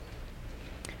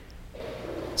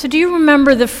So do you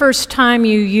remember the first time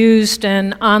you used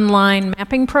an online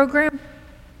mapping program?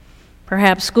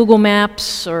 Perhaps Google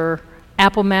Maps or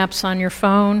Apple Maps on your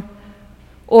phone?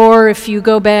 Or if you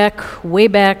go back, way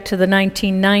back to the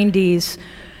 1990s,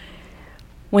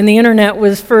 when the internet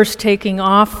was first taking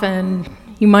off, and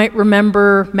you might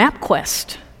remember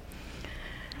MapQuest.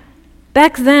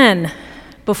 Back then,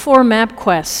 before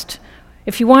MapQuest,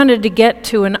 if you wanted to get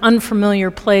to an unfamiliar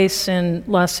place in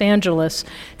Los Angeles,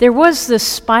 there was this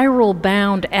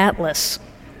spiral-bound atlas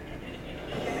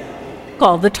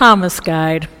called the Thomas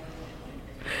Guide.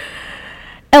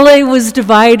 LA was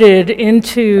divided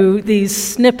into these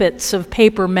snippets of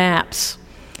paper maps.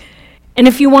 And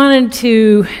if you wanted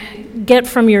to get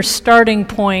from your starting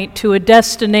point to a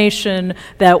destination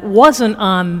that wasn't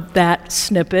on that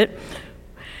snippet,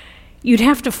 you'd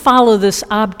have to follow this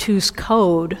obtuse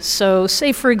code. So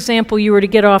say, for example, you were to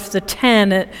get off the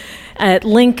 10 at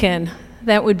Lincoln.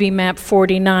 That would be map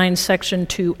 49, section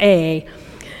 2A.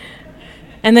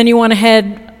 And then you want to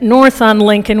head north on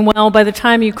Lincoln. Well, by the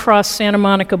time you cross Santa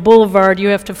Monica Boulevard, you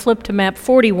have to flip to map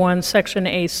 41, section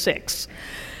A6.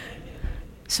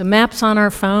 So maps on our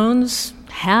phones,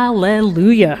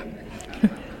 hallelujah.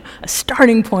 A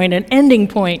starting point, an ending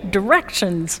point,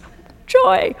 directions,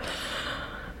 joy.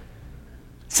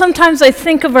 Sometimes I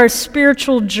think of our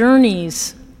spiritual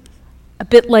journeys a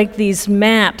bit like these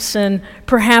maps, and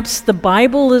perhaps the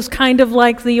Bible is kind of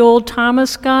like the old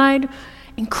Thomas Guide.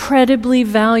 Incredibly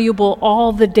valuable,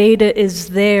 all the data is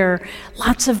there.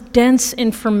 Lots of dense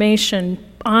information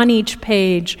on each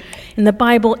page, in the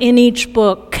Bible, in each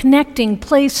book, connecting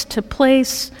place to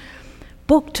place,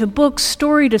 book to book,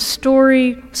 story to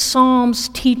story, psalms,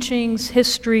 teachings,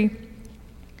 history.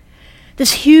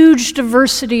 This huge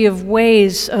diversity of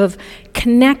ways of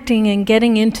connecting and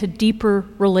getting into deeper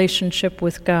relationship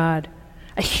with God.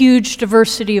 A huge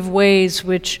diversity of ways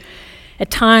which at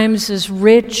times is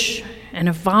rich and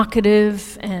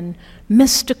evocative and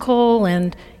mystical,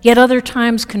 and yet other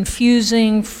times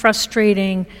confusing,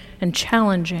 frustrating, and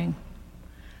challenging.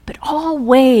 But all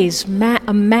ways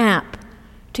a map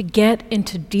to get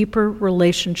into deeper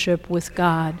relationship with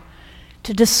God,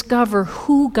 to discover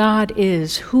who God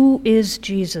is, who is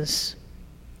Jesus.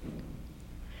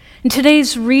 In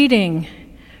today's reading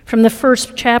from the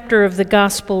first chapter of the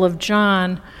Gospel of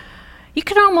John, you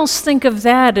could almost think of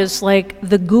that as like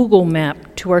the Google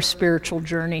map to our spiritual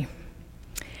journey.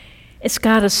 It's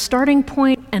got a starting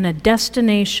point and a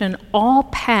destination all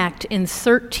packed in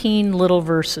 13 little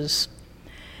verses.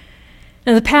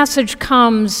 Now, the passage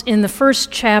comes in the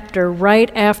first chapter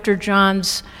right after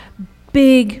John's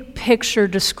big picture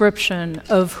description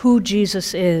of who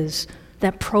Jesus is,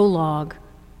 that prologue.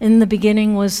 In the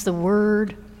beginning was the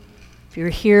Word. If you're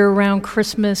here around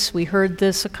Christmas, we heard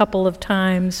this a couple of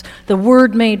times. The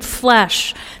Word made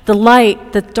flesh, the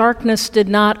light that darkness did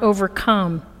not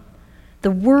overcome.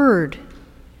 The Word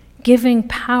giving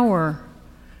power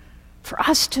for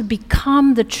us to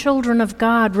become the children of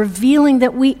God, revealing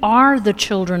that we are the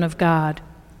children of God.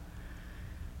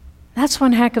 That's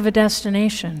one heck of a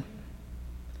destination.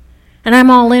 And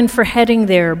I'm all in for heading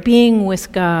there, being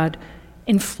with God,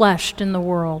 enfleshed in the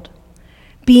world,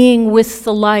 being with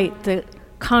the light that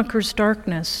conquers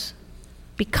darkness,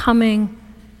 becoming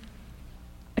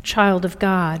a child of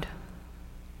God.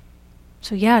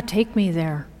 So yeah, take me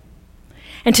there.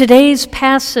 And today's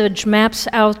passage maps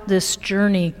out this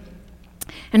journey,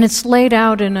 and it's laid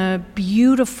out in a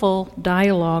beautiful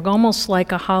dialogue, almost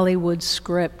like a Hollywood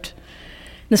script.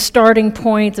 The starting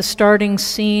point, the starting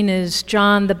scene is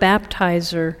John the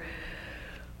Baptizer,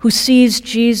 who sees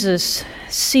Jesus,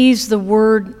 sees the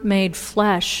Word made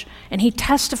flesh, and he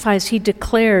testifies, he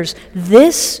declares,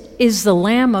 "This is the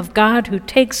Lamb of God who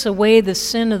takes away the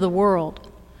sin of the world.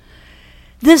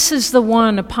 This is the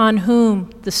one upon whom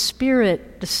the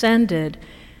Spirit descended.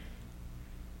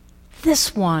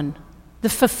 This one, the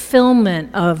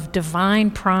fulfillment of divine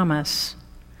promise.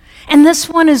 And this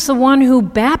one is the one who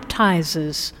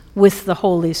baptizes with the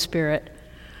Holy Spirit."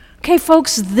 Okay,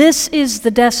 folks, this is the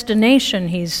destination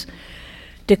he's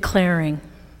declaring.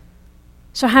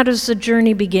 So how does the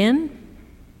journey begin?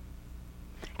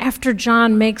 After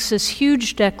John makes this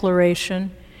huge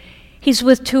declaration, he's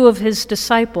with two of his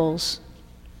disciples,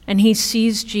 and he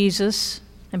sees Jesus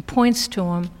and points to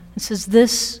him and says,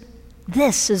 this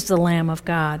is the Lamb of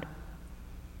God.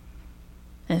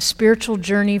 And a spiritual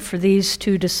journey for these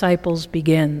two disciples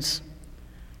begins.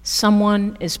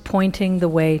 Someone is pointing the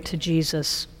way to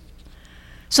Jesus.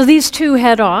 So these two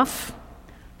head off,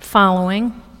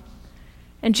 following,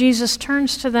 and Jesus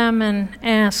turns to them and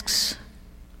asks,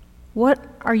 "What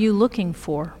are you looking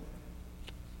for?"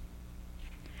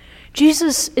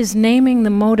 Jesus is naming the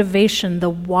motivation, the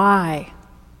why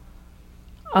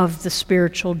of the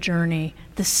spiritual journey,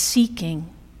 the seeking,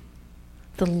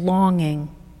 the longing,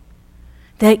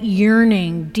 that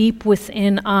yearning deep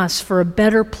within us for a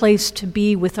better place to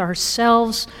be with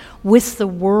ourselves, with the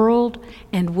world,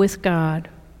 and with God.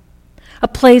 A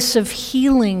place of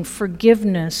healing,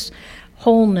 forgiveness,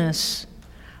 wholeness,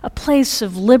 a place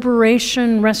of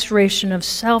liberation, restoration of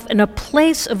self, and a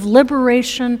place of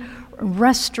liberation,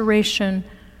 restoration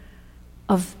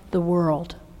of the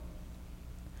world.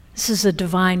 This is a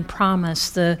divine promise,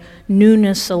 the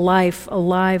newness of life,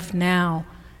 alive now,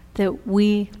 that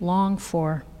we long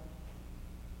for.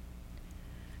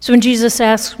 So when Jesus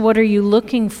asks, "What are you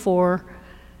looking for?"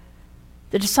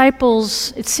 the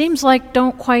disciples, it seems like,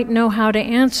 don't quite know how to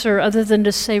answer other than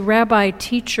to say, "Rabbi,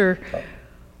 teacher,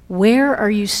 where are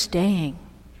you staying?"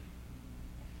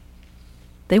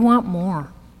 They want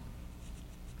more.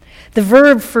 The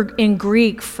verb in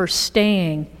Greek for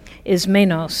staying is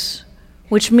menos,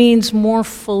 which means more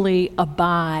fully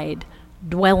abide,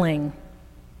 dwelling,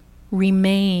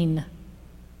 remain,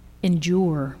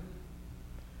 endure.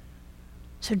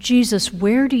 So Jesus,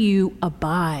 where do you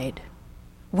abide?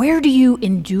 Where do you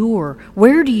endure?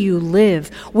 Where do you live?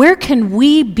 Where can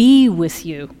we be with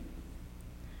you?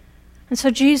 And so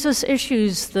Jesus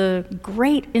issues the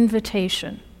great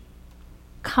invitation,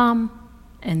 come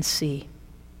and see.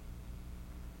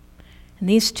 And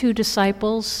these two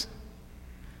disciples,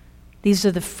 these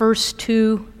are the first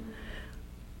two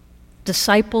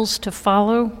disciples to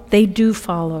follow. They do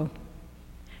follow.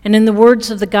 And in the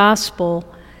words of the gospel,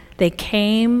 they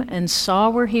came and saw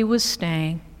where he was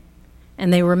staying,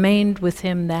 and they remained with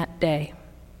him that day.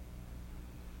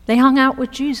 They hung out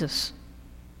with Jesus.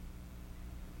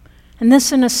 And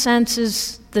this, in a sense,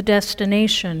 is the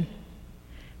destination,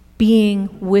 being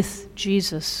with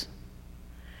Jesus,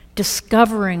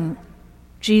 discovering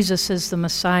Jesus as the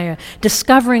Messiah,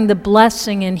 discovering the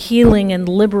blessing and healing and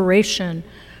liberation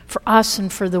for us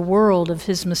and for the world of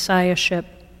his Messiahship.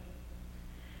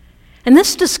 And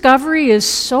this discovery is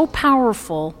so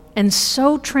powerful and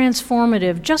so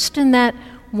transformative just in that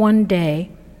one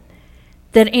day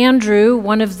that Andrew,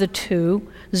 one of the two,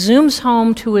 zooms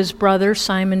home to his brother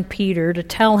Simon Peter to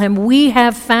tell him, "We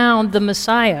have found the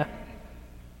Messiah."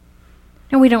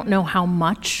 And we don't know how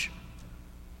much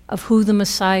of who the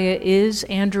Messiah is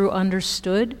Andrew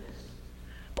understood,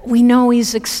 but we know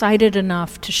he's excited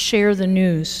enough to share the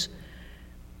news.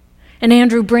 And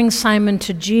Andrew brings Simon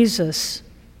to Jesus,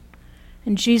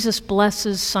 and Jesus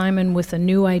blesses Simon with a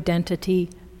new identity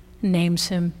and names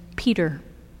him Peter.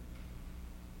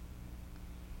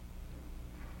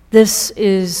 This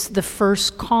is the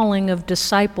first calling of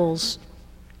disciples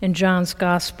in John's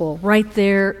Gospel, right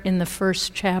there in the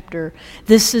first chapter.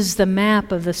 This is the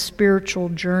map of the spiritual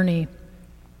journey.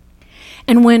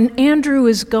 And when Andrew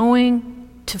is going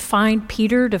to find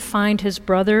Peter, to find his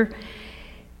brother,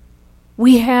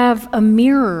 we have a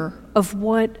mirror of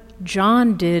what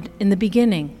John did in the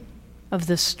beginning of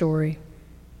this story.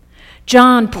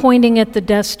 John pointing at the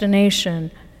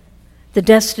destination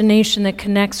that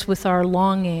connects with our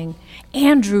longing.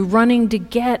 Andrew running to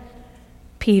get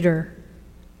Peter,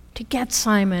 to get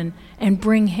Simon and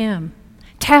bring him,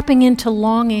 tapping into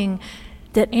longing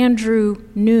that Andrew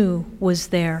knew was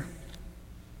there.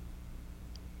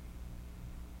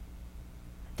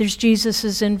 There's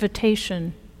Jesus'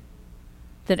 invitation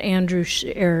that Andrew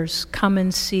shares, "Come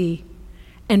and see."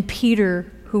 And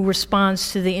Peter, who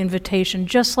responds to the invitation,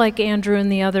 just like Andrew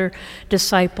and the other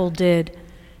disciple did,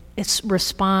 it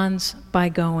responds by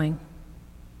going,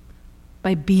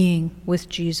 by being with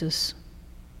Jesus.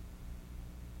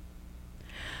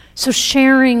 So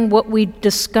sharing what we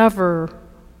discover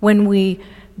when we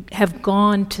have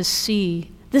gone to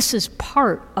see, this is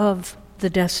part of the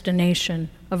destination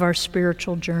of our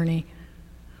spiritual journey.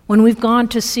 When we've gone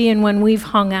to see and when we've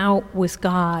hung out with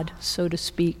God, so to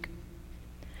speak.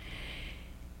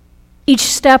 Each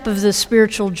step of the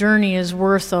spiritual journey is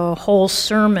worth a whole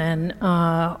sermon,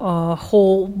 a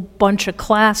whole bunch of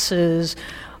classes,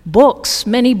 books.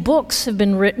 Many books have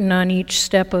been written on each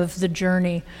step of the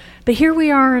journey. But here we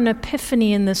are in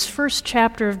Epiphany, in this first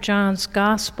chapter of John's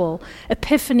Gospel.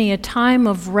 Epiphany, a time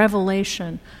of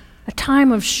revelation, a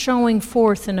time of showing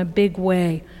forth in a big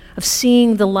way, of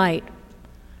seeing the light.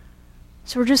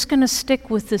 So we're just going to stick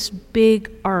with this big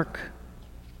arc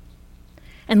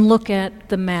and look at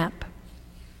the map.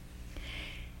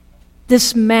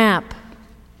 This map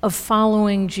of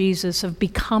following Jesus, of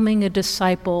becoming a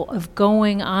disciple, of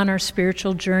going on our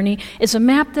spiritual journey, is a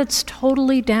map that's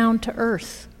totally down to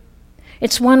earth.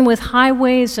 It's one with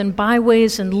highways and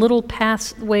byways and little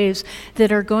pathways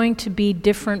that are going to be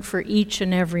different for each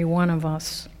and every one of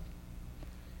us.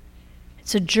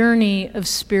 It's a journey of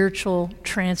spiritual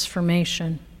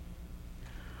transformation.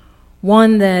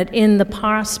 One that in the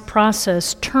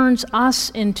process turns us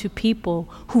into people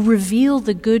who reveal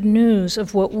the good news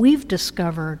of what we've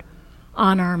discovered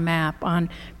on our map, on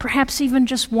perhaps even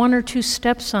just one or two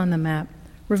steps on the map,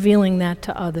 revealing that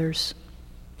to others.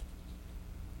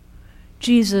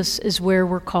 Jesus is where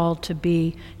we're called to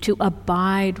be, to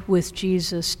abide with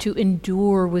Jesus, to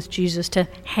endure with Jesus, to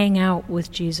hang out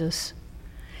with Jesus.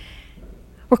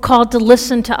 We're called to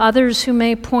listen to others who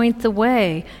may point the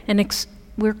way, and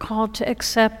we're called to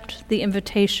accept the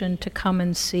invitation to come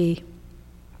and see.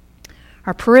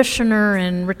 Our parishioner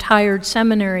and retired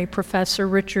seminary professor,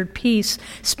 Richard Peace,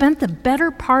 spent the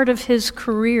better part of his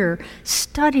career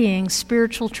studying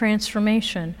spiritual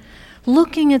transformation,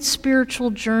 looking at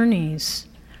spiritual journeys,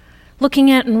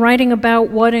 looking at and writing about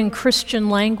what in Christian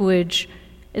language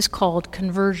is called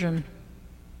conversion.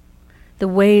 The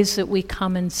ways that we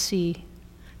come and see,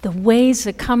 the ways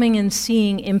that coming and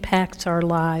seeing impacts our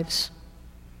lives.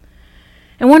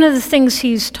 And one of the things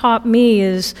he's taught me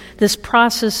is this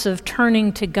process of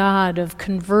turning to God, of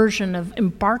conversion, of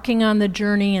embarking on the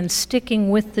journey and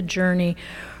sticking with the journey,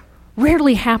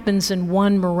 rarely happens in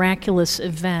one miraculous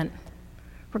event,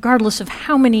 regardless of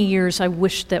how many years I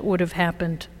wish that would have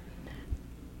happened.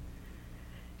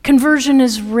 Conversion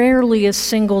is rarely a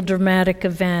single dramatic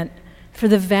event. For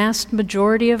the vast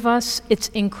majority of us, it's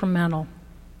incremental.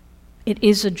 It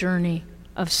is a journey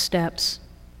of steps.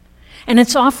 And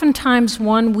it's oftentimes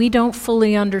one we don't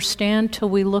fully understand till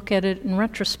we look at it in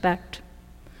retrospect.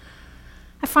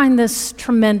 I find this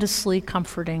tremendously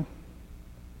comforting.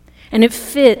 And it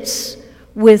fits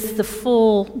with the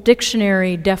full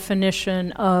dictionary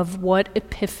definition of what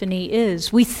epiphany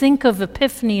is. We think of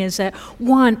epiphany as that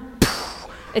one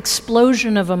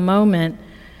explosion of a moment,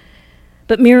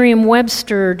 but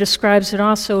Merriam-Webster describes it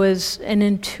also as an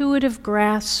intuitive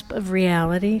grasp of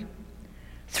reality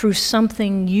through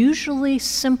something usually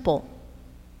simple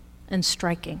and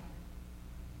striking.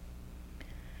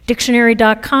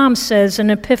 Dictionary.com says an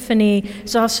epiphany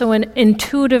is also an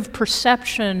intuitive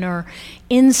perception or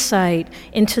insight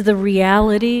into the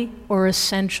reality or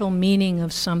essential meaning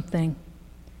of something,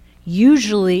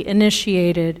 usually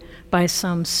initiated by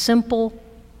some simple,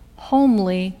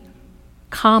 homely,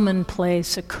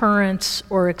 commonplace occurrence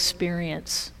or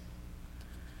experience.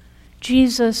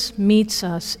 Jesus meets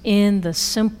us in the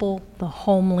simple, the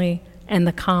homely, and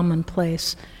the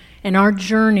commonplace. And our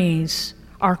journeys,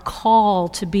 our call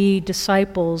to be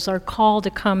disciples, our call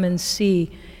to come and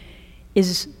see,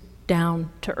 is down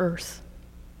to earth.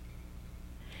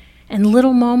 And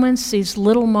little moments, these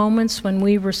little moments when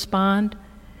we respond,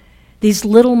 these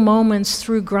little moments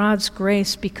through God's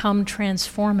grace become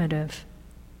transformative.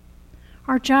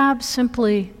 Our job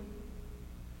simply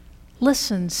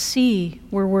listen, see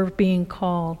where we're being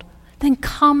called, then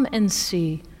come and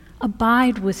see,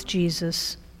 abide with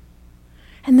Jesus.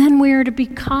 And then we are to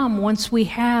become, once we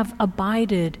have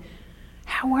abided,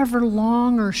 however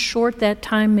long or short that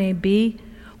time may be,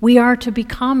 we are to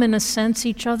become, in a sense,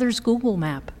 each other's Google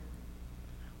map.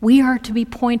 We are to be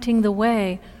pointing the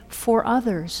way for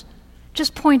others,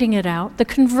 just pointing it out. The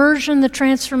conversion, the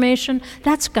transformation,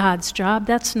 that's God's job.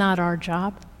 That's not our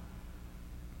job.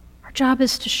 Our job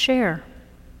is to share.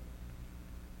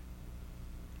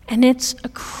 And it's a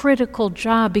critical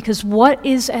job because what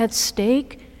is at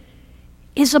stake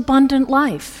is abundant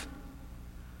life.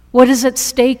 What is at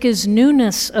stake is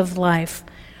newness of life.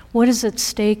 What is at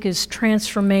stake is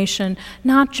transformation,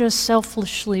 not just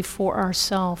selfishly for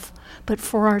ourselves, but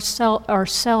for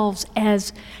ourselves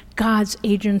as God's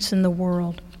agents in the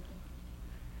world.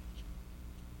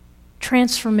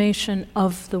 Transformation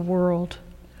of the world.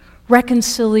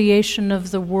 Reconciliation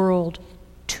of the world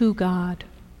to God.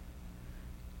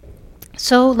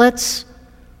 So let's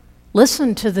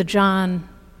listen to the John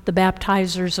the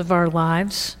Baptizers of our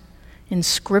lives in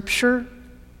Scripture,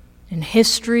 in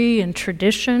history, in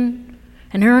tradition,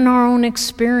 and in our own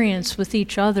experience with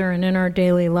each other and in our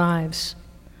daily lives.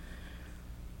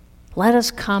 Let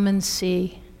us come and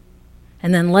see,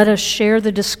 and then let us share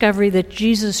the discovery that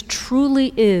Jesus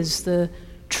truly is the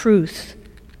truth.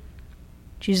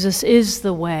 Jesus is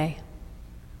the way,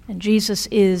 and Jesus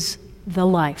is the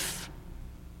life.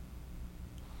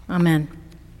 Amen.